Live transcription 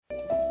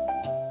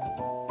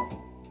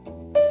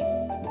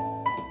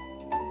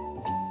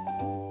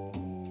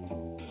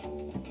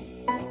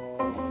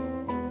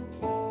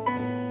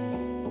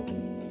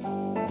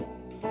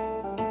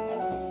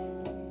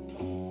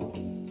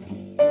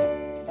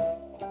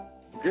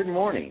Good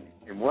morning,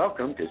 and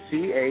welcome to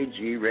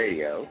CAG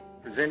Radio,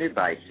 presented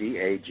by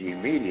CAG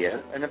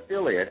Media, an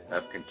affiliate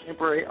of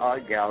Contemporary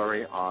Art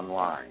Gallery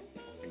Online.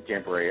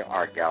 Contemporary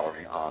Art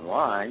Gallery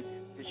Online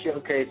is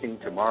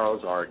showcasing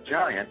tomorrow's art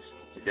giants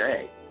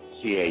today.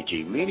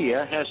 CAG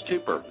Media has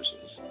two purposes.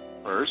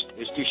 First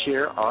is to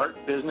share art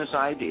business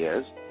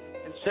ideas,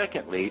 and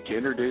secondly, to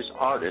introduce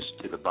artists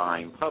to the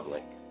buying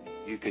public.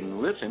 You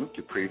can listen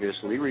to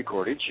previously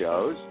recorded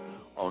shows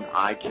on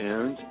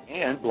iTunes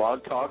and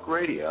Blog Talk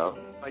Radio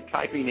by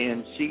typing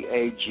in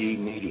CAG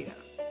Media.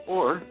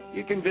 Or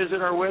you can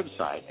visit our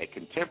website at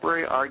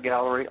Contemporary Art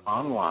Gallery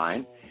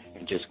Online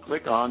and just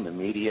click on the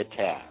Media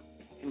tab.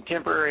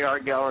 Contemporary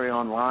Art Gallery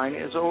Online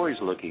is always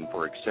looking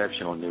for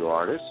exceptional new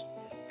artists,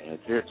 and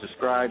if it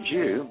describes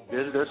you,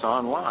 visit us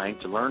online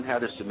to learn how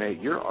to submit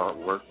your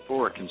artwork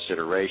for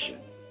consideration.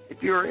 If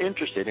you are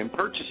interested in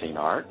purchasing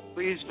art,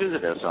 please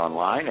visit us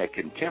online at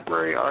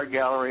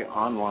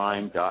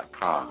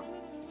contemporaryartgalleryonline.com.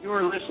 You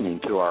are listening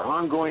to our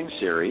ongoing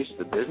series,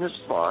 The Business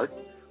of Art,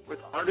 with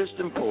artist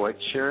and poet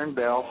Sharon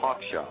Belle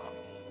Hawkshawe.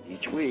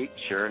 Each week,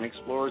 Sharon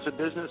explores the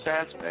business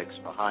aspects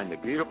behind the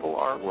beautiful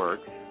artwork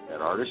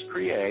that artists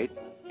create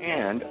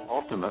and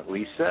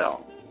ultimately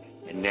sell.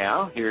 And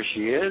now, here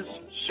she is,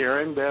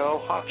 Sharon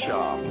Belle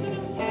Hawkshawe.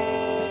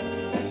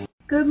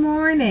 Good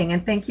morning,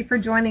 and thank you for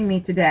joining me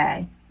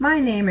today.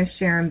 My name is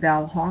Sharon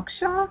Belle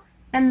Hawkshawe,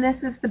 and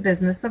this is The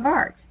Business of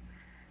Art.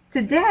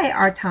 Today,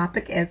 our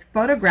topic is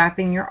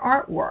photographing your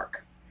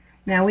artwork.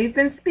 Now, we've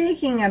been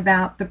speaking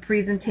about the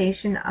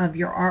presentation of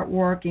your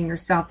artwork and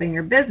yourself and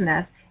your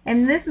business,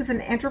 and this is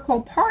an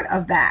integral part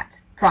of that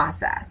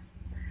process.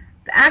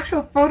 The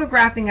actual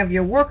photographing of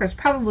your work is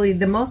probably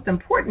the most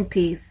important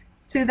piece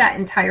to that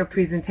entire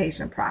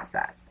presentation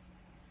process.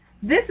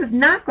 This is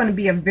not going to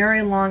be a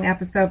very long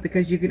episode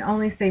because you can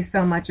only say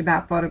so much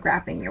about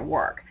photographing your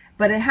work,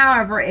 but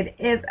however, it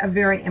is a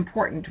very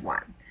important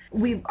one.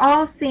 We've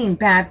all seen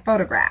bad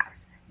photographs,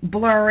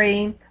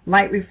 blurry,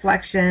 light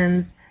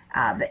reflections,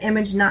 the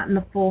image not in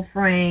the full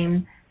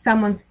frame,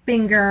 someone's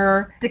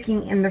finger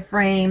sticking in the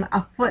frame,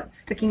 a foot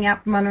sticking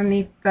out from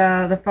underneath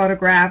the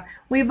photograph.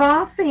 We've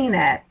all seen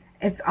it.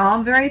 It's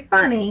all very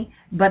funny,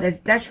 but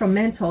it's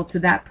detrimental to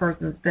that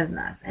person's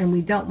business, and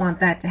we don't want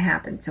that to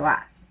happen to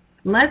us.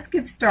 Let's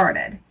get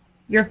started.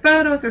 Your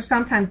photos are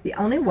sometimes the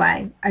only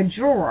way a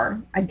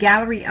juror, a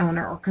gallery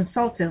owner, or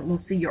consultant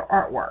will see your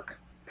artwork.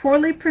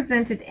 Poorly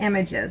presented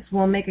images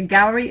will make a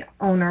gallery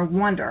owner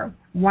wonder,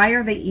 why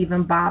are they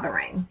even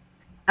bothering?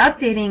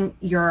 Updating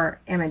your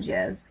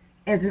images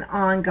is an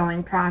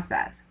ongoing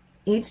process.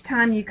 Each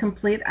time you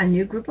complete a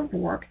new group of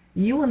work,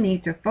 you will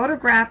need to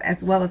photograph as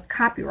well as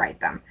copyright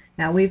them.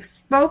 Now, we've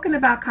spoken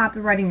about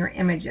copyrighting your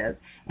images,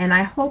 and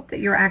I hope that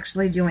you're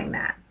actually doing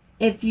that.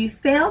 If you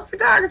failed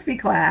photography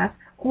class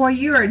or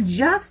you are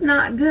just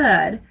not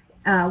good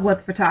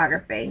with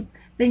photography,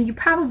 then you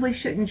probably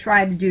shouldn't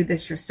try to do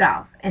this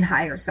yourself and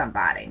hire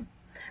somebody.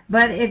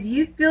 But if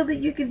you feel that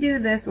you can do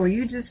this or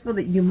you just feel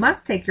that you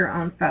must take your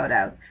own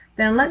photos,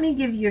 then let me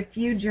give you a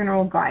few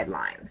general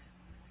guidelines.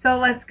 So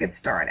let's get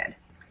started.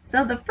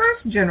 So the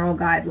first general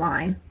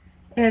guideline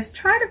is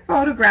try to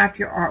photograph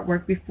your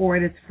artwork before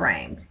it is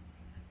framed.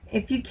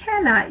 If you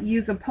cannot,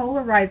 use a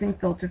polarizing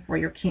filter for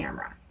your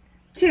camera.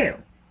 2.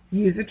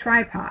 Use a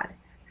tripod.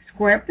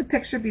 Square up the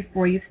picture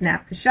before you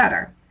snap the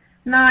shutter.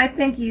 Now, I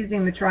think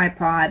using the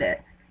tripod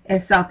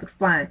is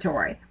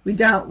self-explanatory. We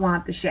don't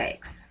want the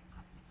shakes.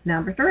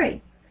 Number 3.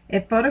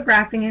 If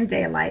photographing in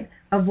daylight,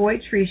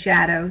 avoid tree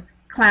shadows,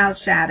 cloud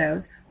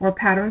shadows, or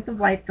patterns of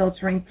light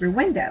filtering through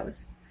windows.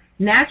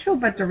 Natural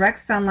but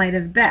direct sunlight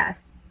is best,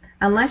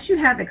 unless you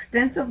have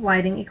extensive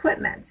lighting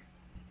equipment.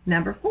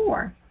 Number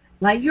 4.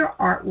 Light your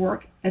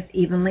artwork as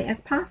evenly as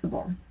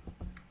possible.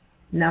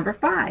 Number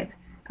 5.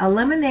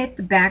 Eliminate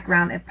the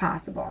background if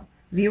possible.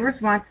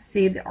 Viewers want to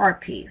see the art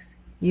piece.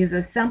 Use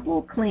a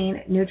simple,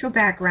 clean, neutral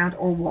background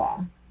or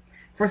wall.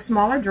 For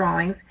smaller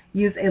drawings,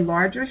 use a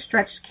larger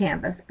stretched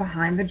canvas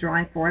behind the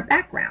drawing for a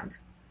background.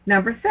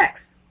 Number 6.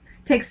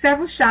 Take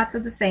several shots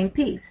of the same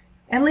piece,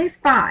 at least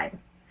 5.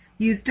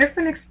 Use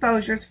different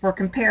exposures for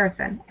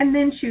comparison, and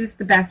then choose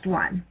the best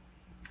one.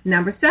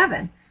 Number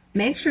 7.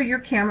 Make sure your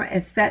camera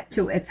is set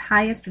to its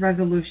highest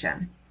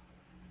resolution.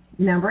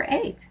 Number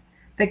 8.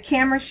 The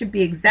camera should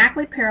be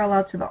exactly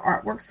parallel to the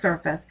artwork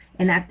surface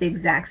and at the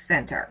exact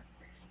center.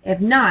 If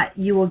not,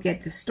 you will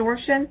get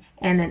distortion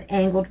and an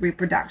angled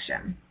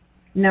reproduction.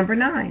 Number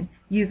 9.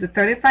 Use a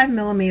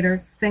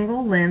 35mm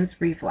single lens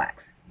reflex,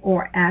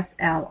 or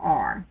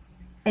SLR.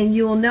 And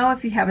you will know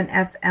if you have an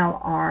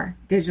SLR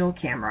digital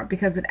camera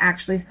because it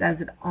actually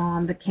says it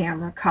on the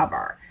camera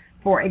cover.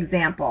 For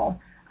example,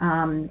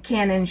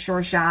 Canon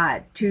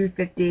SureShot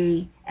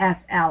 250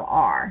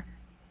 SLR.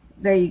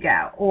 There you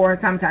go. Or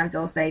sometimes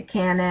it'll say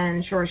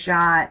Canon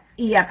SureShot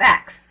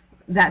EFX.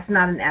 That's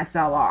not an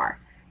SLR.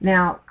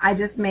 Now, I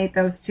just made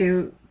those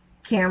two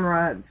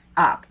cameras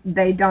up.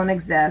 They don't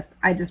exist.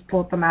 I just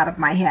pulled them out of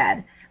my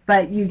head.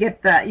 But you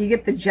get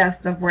the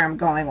gist of where I'm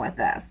going with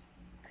this.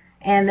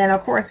 And then,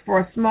 of course,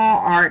 for small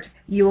art,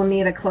 you will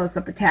need a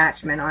close-up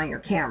attachment on your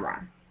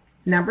camera.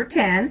 Number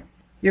 10,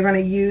 You're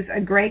going to use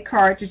a gray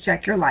card to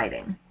check your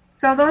lighting.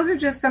 So those are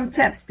just some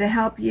tips to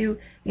help you,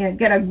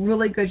 get a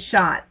really good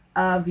shot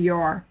of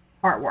your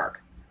artwork.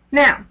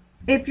 Now,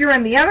 if you're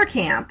in the other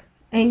camp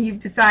and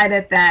you've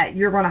decided that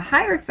you're going to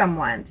hire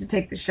someone to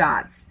take the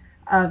shots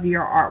of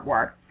your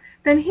artwork,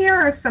 then here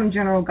are some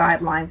general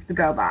guidelines to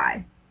go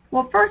by.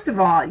 Well, first of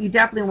all, you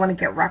definitely want to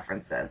get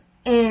references,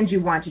 and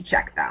you want to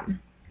check them.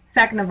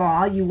 Second of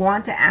all, you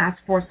want to ask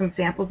for some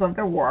samples of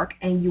their work,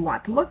 and you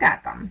want to look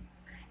at them.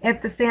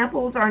 If the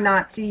samples are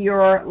not to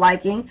your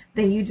liking,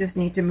 then you just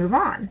need to move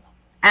on.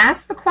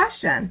 Ask the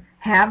question,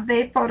 have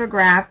they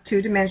photographed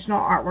two-dimensional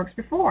artworks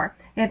before?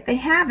 If they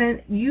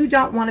haven't, you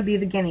don't want to be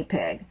the guinea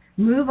pig.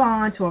 Move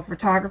on to a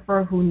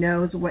photographer who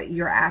knows what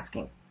you're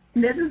asking.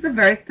 This is a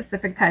very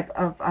specific type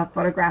of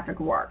photographic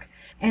work,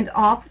 and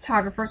all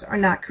photographers are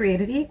not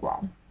created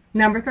equal.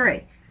 Number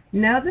 3,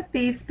 know the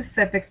fee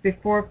specifics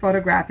before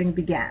photographing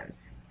begins.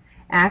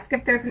 Ask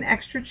if there's an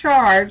extra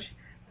charge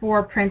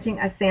for printing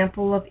a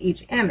sample of each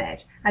image.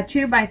 A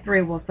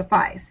 2x3 will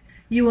suffice.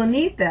 You will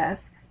need this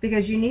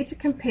because you need to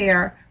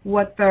compare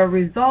what the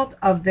result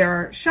of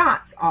their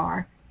shots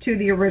are to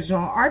the original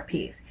art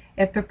piece.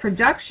 If the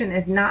production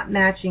is not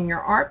matching your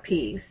art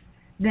piece,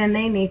 then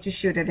they need to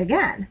shoot it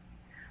again.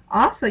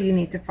 Also, you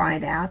need to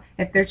find out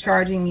if they're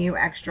charging you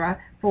extra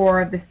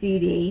for the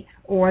CD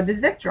or the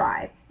zip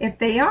drive. If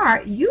they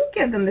are, you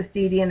give them the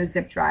CD and the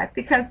zip drive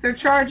because they're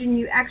charging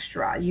you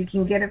extra. You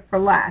can get it for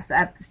less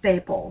at the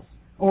Staples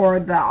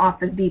or the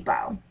Office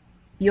Depot.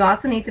 You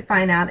also need to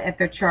find out if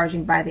they're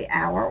charging by the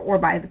hour or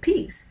by the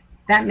piece.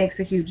 That makes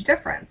a huge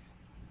difference.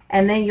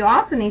 And then you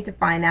also need to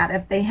find out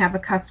if they have a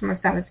customer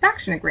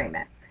satisfaction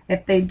agreement.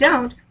 If they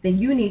don't, then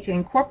you need to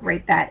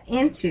incorporate that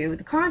into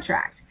the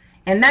contract.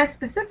 And that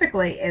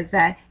specifically is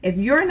that if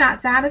you're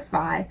not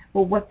satisfied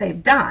with what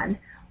they've done,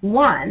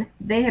 1,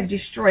 they have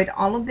destroyed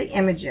all of the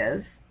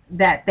images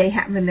that they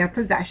have in their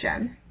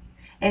possession,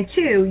 and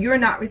 2, you're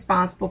not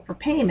responsible for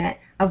payment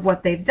of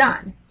what they've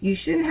done. You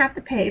shouldn't have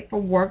to pay for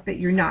work that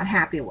you're not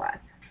happy with.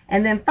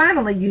 And then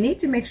finally, you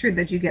need to make sure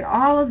that you get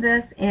all of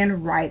this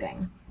in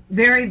writing.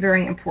 Very,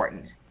 very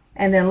important.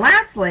 And then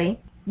lastly,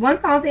 once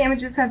all the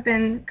images have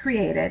been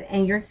created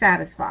and you're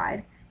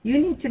satisfied, you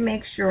need to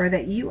make sure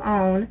that you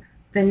own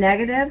the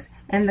negatives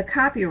and the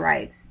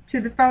copyrights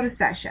to the photo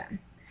session.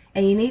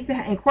 And you need to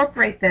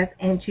incorporate this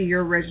into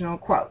your original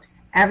quote.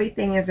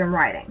 Everything is in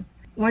writing.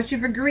 Once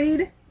you've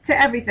agreed to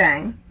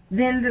everything,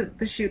 then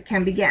the shoot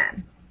can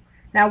begin.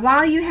 Now,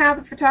 while you have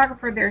the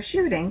photographer there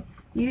shooting,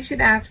 you should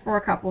ask for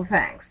a couple of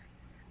things.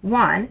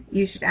 1,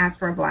 you should ask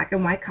for a black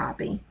and white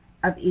copy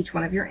of each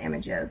one of your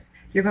images.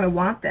 You're going to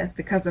want this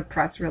because of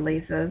press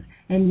releases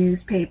and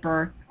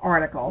newspaper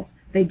articles.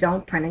 They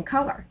don't print in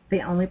color.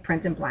 They only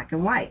print in black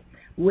and white.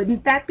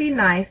 Wouldn't that be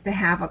nice to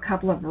have a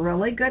couple of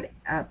really good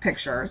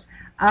pictures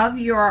of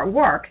your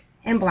work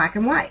in black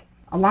and white?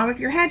 Along with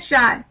your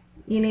headshot,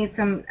 you need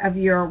some of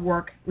your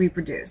work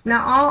reproduced.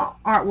 Now,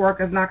 all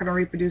artwork is not going to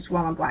reproduce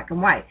well in black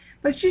and white,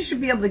 but you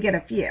should be able to get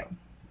a few.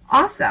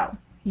 Also,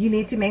 you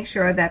need to make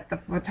sure that the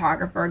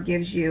photographer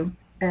gives you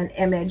an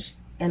image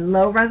in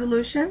low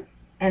resolution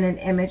and an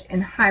image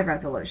in high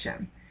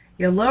resolution.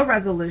 Your low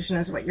resolution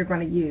is what you're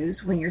going to use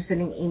when you're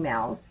sending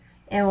emails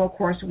and, of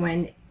course,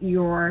 when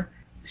you're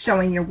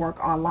showing your work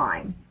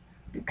online.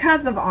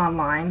 Because of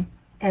online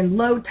and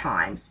load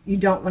times, you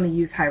don't want to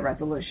use high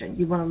resolution.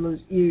 You want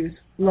to use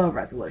low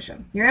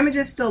resolution. Your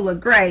images still look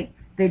great,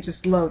 they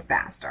just load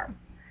faster.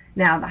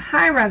 Now, the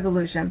high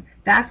resolution,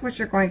 that's what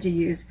you're going to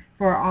use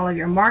for all of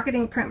your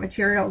marketing print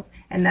materials,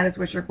 and that is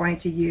what you're going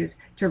to use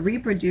to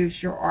reproduce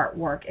your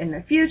artwork in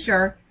the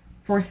future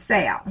for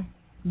sale.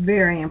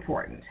 Very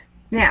important.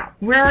 Now,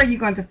 where are you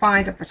going to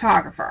find a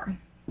photographer?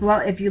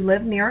 Well, if you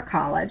live near a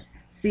college,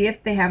 see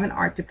if they have an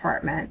art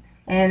department,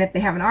 and if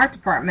they have an art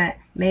department,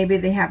 maybe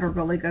they have a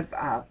really good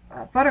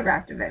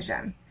photograph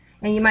division,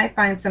 and you might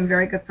find some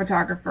very good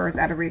photographers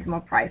at a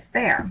reasonable price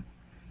there.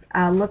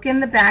 Look in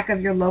the back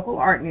of your local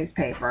art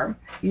newspaper.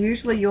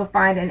 Usually you'll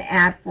find an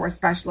ad for a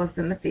specialist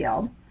in the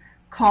field.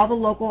 Call the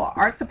local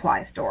art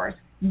supply stores.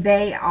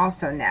 They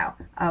also know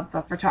of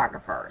the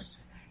photographers.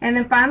 And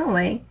then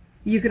finally,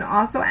 you can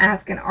also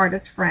ask an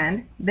artist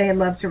friend. They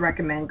love to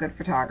recommend good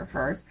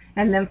photographers.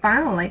 And then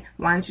finally,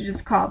 why don't you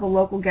just call the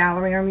local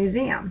gallery or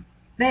museum?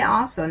 They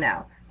also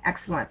know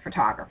excellent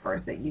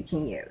photographers that you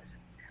can use.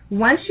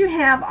 Once you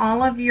have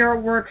all of your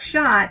work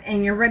shot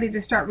and you're ready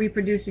to start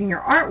reproducing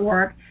your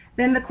artwork,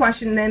 then the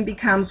question then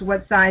becomes,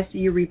 what size do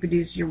you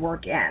reproduce your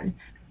work in?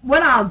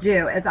 What I'll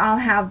do is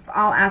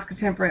I'll ask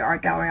Contemporary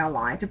Art Gallery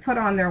Online to put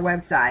on their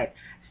website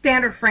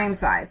standard frame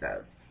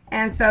sizes.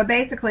 And so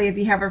basically, if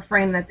you have a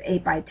frame that's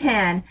 8 by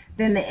 10,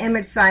 then the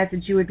image size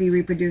that you would be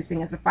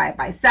reproducing is a 5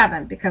 by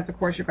 7, because of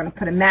course you're going to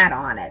put a mat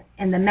on it.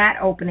 And the mat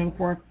opening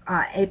for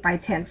 8 by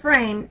 10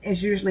 frame is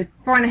usually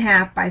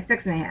 4.5 by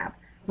 6.5,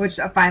 which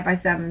a 5 by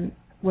 7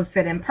 would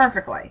fit in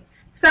perfectly.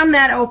 Some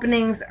mat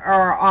openings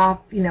are off,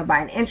 by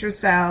an inch or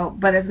so,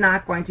 but it's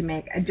not going to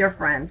make a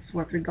difference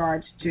with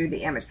regards to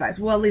the image size.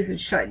 Well, at least it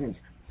shouldn't.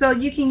 So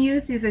you can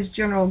use these as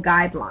general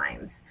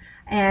guidelines.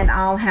 And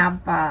I'll have,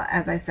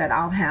 as I said,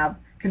 I'll have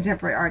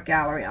Contemporary Art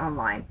Gallery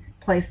Online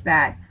place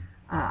that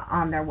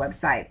on their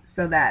website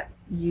so that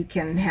you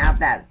can have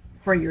that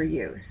for your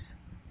use.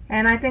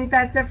 And I think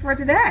that's it for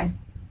today.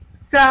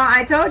 So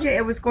I told you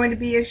it was going to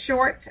be a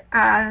short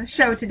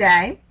show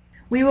today.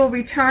 We will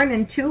return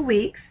in 2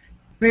 weeks.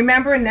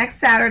 Remember, next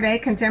Saturday,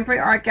 Contemporary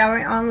Art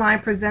Gallery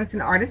Online presents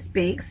An Artist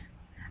Speaks.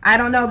 I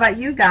don't know about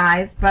you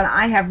guys, but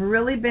I have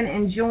really been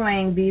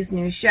enjoying these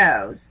new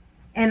shows.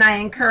 And I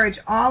encourage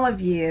all of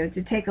you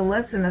to take a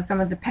listen to some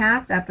of the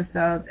past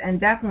episodes and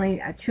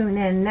definitely tune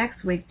in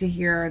next week to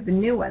hear the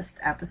newest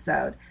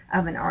episode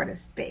of An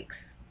Artist Speaks.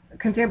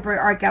 Contemporary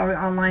Art Gallery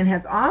Online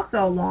has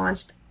also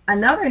launched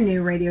another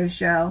new radio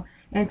show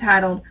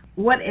entitled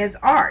What is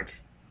Art?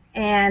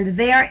 And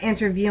they are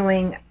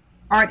interviewing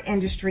art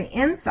industry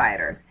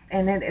insiders,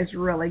 and it is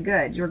really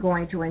good. You're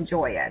going to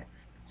enjoy it.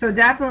 So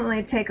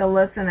definitely take a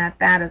listen at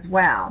that as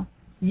well.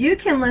 You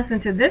can listen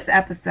to this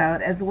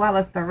episode as well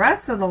as the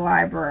rest of the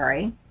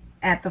library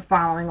at the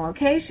following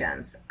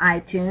locations: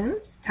 iTunes,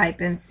 type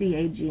in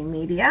CAG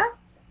Media;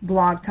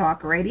 Blog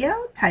Talk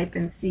Radio, type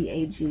in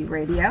CAG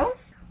Radio;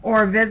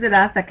 or visit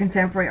us at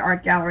Contemporary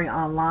Art Gallery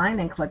Online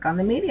and click on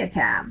the Media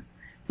tab.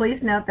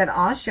 Please note that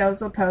all shows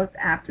will post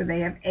after they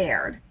have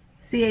aired.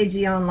 CAG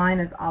Online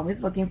is always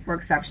looking for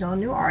exceptional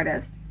new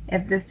artists.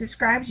 If this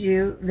describes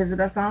you, visit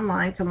us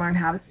online to learn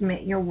how to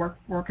submit your work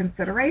for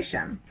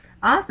consideration.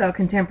 Also,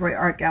 Contemporary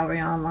Art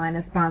Gallery Online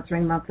is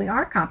sponsoring monthly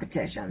art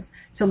competitions.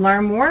 To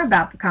learn more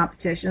about the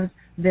competitions,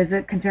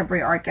 visit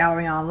Contemporary Art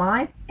Gallery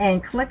Online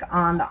and click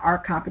on the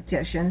Art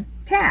Competition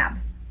tab.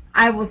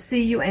 I will see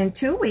you in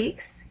 2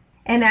 weeks,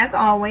 and as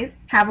always,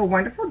 have a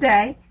wonderful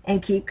day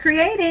and keep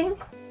creating.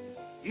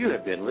 You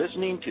have been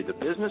listening to The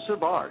Business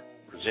of Art,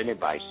 presented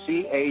by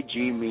CAG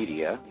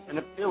Media, an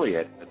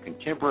affiliate of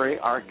Contemporary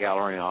Art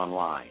Gallery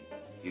Online.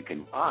 You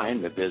can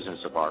find the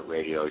Business of Art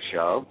radio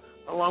show,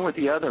 along with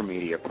the other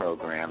media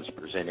programs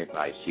presented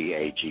by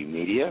CAG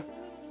Media,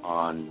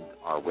 on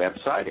our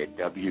website at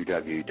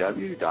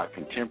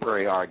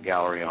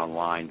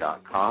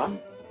www.contemporaryartgalleryonline.com,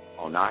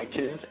 on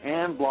iTunes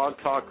and Blog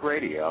Talk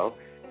Radio,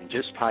 and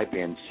just type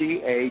in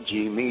CAG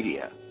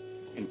Media.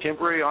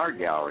 Contemporary Art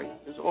Gallery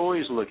is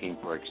always looking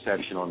for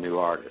exceptional new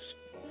artists.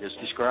 This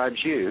describes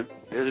you.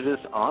 Visit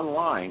us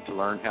online to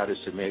learn how to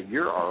submit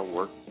your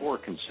artwork for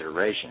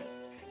consideration.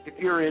 If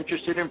you're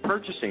interested in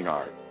purchasing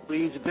art,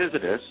 please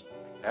visit us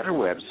at our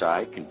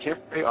website,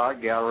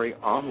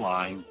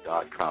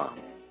 contemporaryartgalleryonline.com.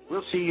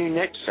 We'll see you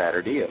next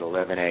Saturday at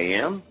 11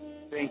 a.m.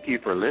 Thank you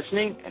for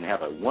listening and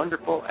have a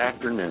wonderful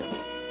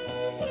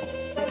afternoon.